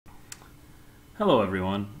Hello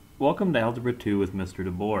everyone. Welcome to Algebra 2 with Mr.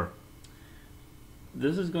 DeBoer.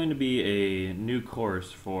 This is going to be a new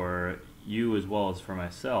course for you as well as for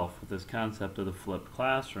myself with this concept of the flipped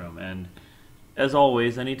classroom. And as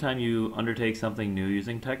always, anytime you undertake something new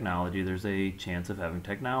using technology, there's a chance of having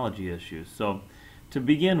technology issues. So to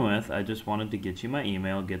begin with, I just wanted to get you my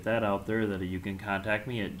email, get that out there, that you can contact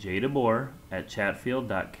me at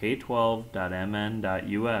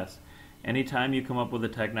jdebor@chatfield.k12.mn.us. Anytime you come up with a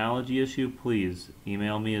technology issue, please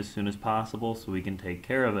email me as soon as possible so we can take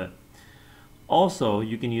care of it. Also,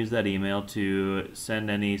 you can use that email to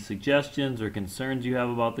send any suggestions or concerns you have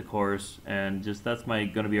about the course, and that's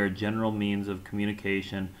going to be our general means of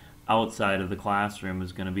communication outside of the classroom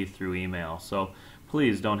is going to be through email. So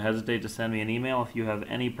please don't hesitate to send me an email if you have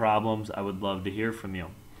any problems. I would love to hear from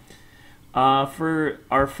you. For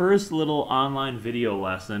our first little online video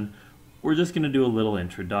lesson, we're just going to do a little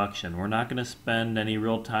introduction. We're not going to spend any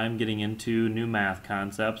real time getting into new math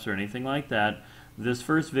concepts or anything like that. This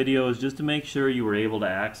first video is just to make sure you were able to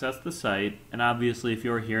access the site, and obviously if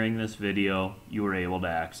you're hearing this video, you were able to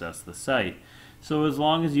access the site. So as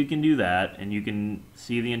long as you can do that and you can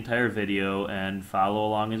see the entire video and follow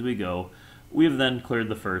along as we go, we've then cleared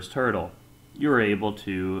the first hurdle. You're able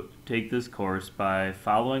to take this course by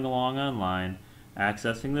following along online,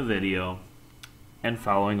 accessing the video, and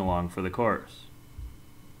following along for the course.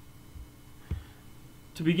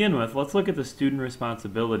 To begin with, let's look at the student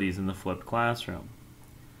responsibilities in the flipped classroom.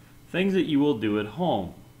 Things that you will do at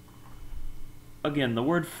home. Again, the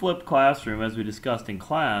word flipped classroom, as we discussed in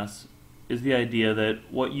class, is the idea that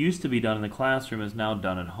what used to be done in the classroom is now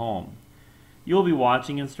done at home. You will be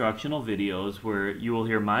watching instructional videos where you will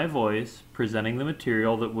hear my voice presenting the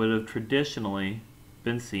material that would have traditionally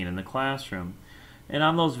been seen in the classroom. And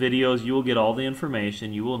on those videos, you will get all the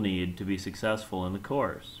information you will need to be successful in the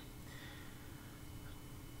course.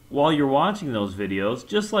 While you're watching those videos,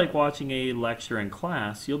 just like watching a lecture in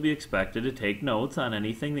class, you'll be expected to take notes on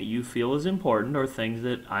anything that you feel is important or things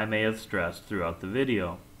that I may have stressed throughout the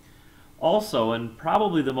video. Also, and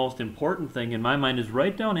probably the most important thing in my mind, is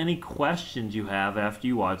write down any questions you have after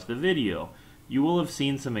you watch the video. You will have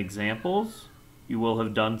seen some examples, you will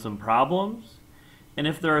have done some problems, and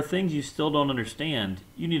if there are things you still don't understand,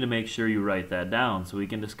 you need to make sure you write that down so we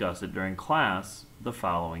can discuss it during class the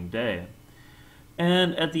following day.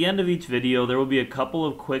 And at the end of each video, there will be a couple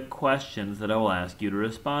of quick questions that I will ask you to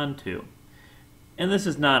respond to. And this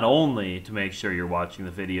is not only to make sure you're watching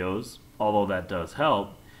the videos, although that does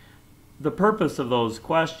help. The purpose of those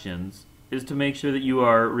questions is to make sure that you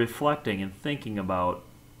are reflecting and thinking about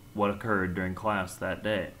what occurred during class that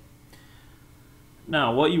day.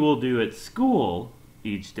 Now, what you will do at school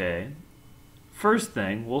each day, first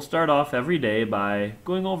thing, we'll start off every day by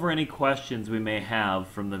going over any questions we may have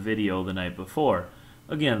from the video the night before.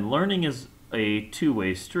 Again, learning is a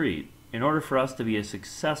two-way street. In order for us to be a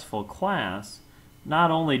successful class, not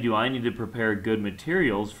only do I need to prepare good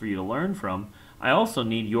materials for you to learn from, I also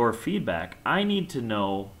need your feedback. I need to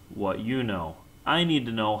know what you know. I need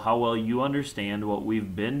to know how well you understand what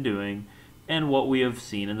we've been doing and what we have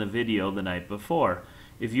seen in the video the night before.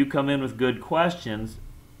 If you come in with good questions,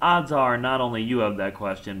 odds are not only you have that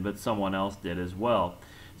question, but someone else did as well.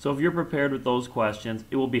 So if you're prepared with those questions,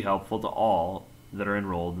 it will be helpful to all that are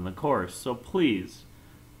enrolled in the course. So please,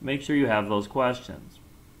 make sure you have those questions.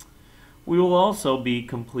 We will also be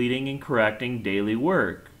completing and correcting daily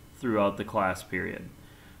work throughout the class period.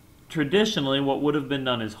 Traditionally, what would have been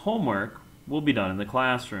done as homework will be done in the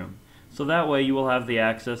classroom. So that way you will have the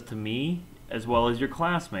access to me as well as your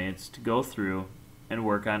classmates to go through and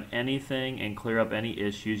work on anything and clear up any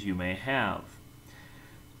issues you may have.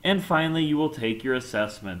 And finally, you will take your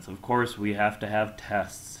assessments. Of course, we have to have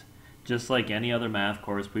tests. Just like any other math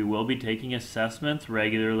course, we will be taking assessments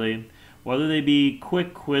regularly, whether they be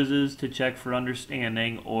quick quizzes to check for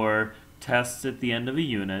understanding or tests at the end of a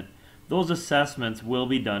unit. Those assessments will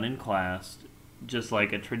be done in class, just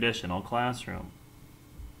like a traditional classroom.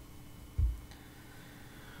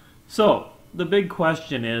 So, the big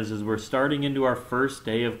question is, as we're starting into our first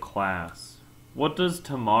day of class, what does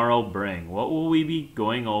tomorrow bring? What will we be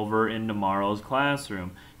going over in tomorrow's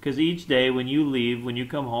classroom? Because each day when you leave, when you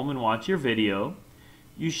come home and watch your video,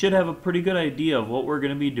 you should have a pretty good idea of what we're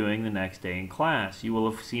going to be doing the next day in class. You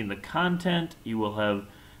will have seen the content, you will have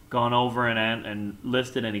gone over and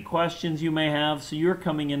listed any questions you may have, so you're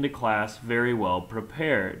coming into class very well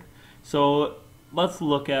prepared. So let's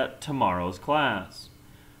look at tomorrow's class.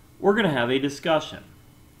 We're going to have a discussion.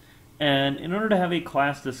 And in order to have a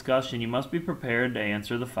class discussion, you must be prepared to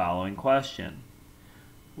answer the following question.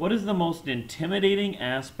 What is the most intimidating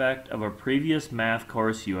aspect of a previous math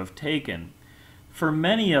course you have taken? For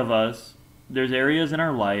many of us, there's areas in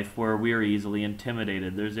our life where we are easily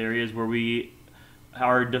intimidated. There's areas where we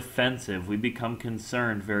are defensive. We become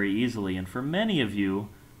concerned very easily. And for many of you,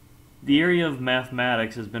 the area of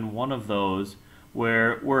mathematics has been one of those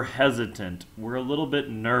where we're hesitant. We're a little bit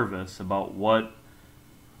nervous about what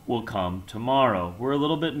will come tomorrow. We're a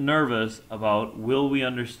little bit nervous about will we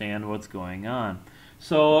understand what's going on.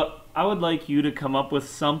 So I would like you to come up with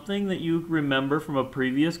something that you remember from a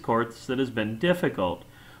previous course that has been difficult.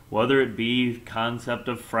 Whether it be concept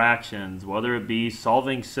of fractions, whether it be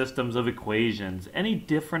solving systems of equations, any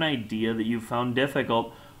different idea that you found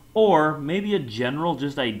difficult, or maybe a general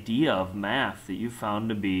just idea of math that you found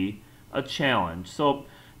to be a challenge. So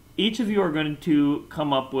each of you are going to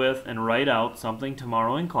come up with and write out something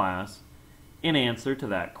tomorrow in class in answer to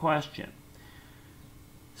that question.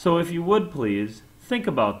 So if you would please, think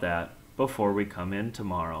about that before we come in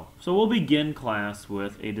tomorrow. So we'll begin class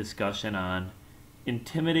with a discussion on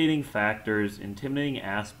intimidating factors, intimidating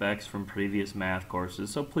aspects from previous math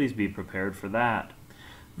courses, so please be prepared for that.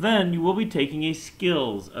 Then you will be taking a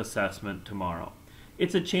skills assessment tomorrow.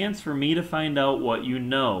 It's a chance for me to find out what you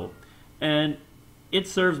know, and it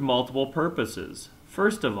serves multiple purposes.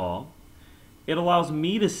 First of all, it allows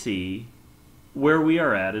me to see where we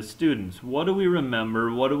are at as students. What do we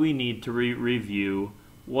remember? What do we need to review?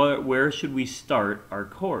 Where should we start our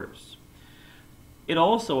course? It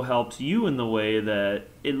also helps you in the way that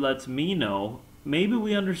it lets me know maybe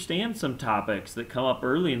we understand some topics that come up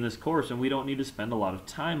early in this course and we don't need to spend a lot of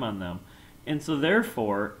time on them. And so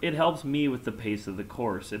therefore, it helps me with the pace of the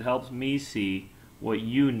course. It helps me see what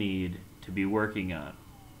you need to be working on.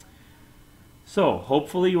 So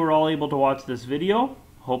hopefully you were all able to watch this video.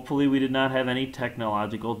 Hopefully we did not have any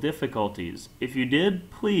technological difficulties. If you did,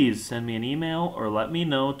 please send me an email or let me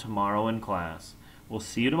know tomorrow in class. We'll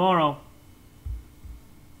see you tomorrow.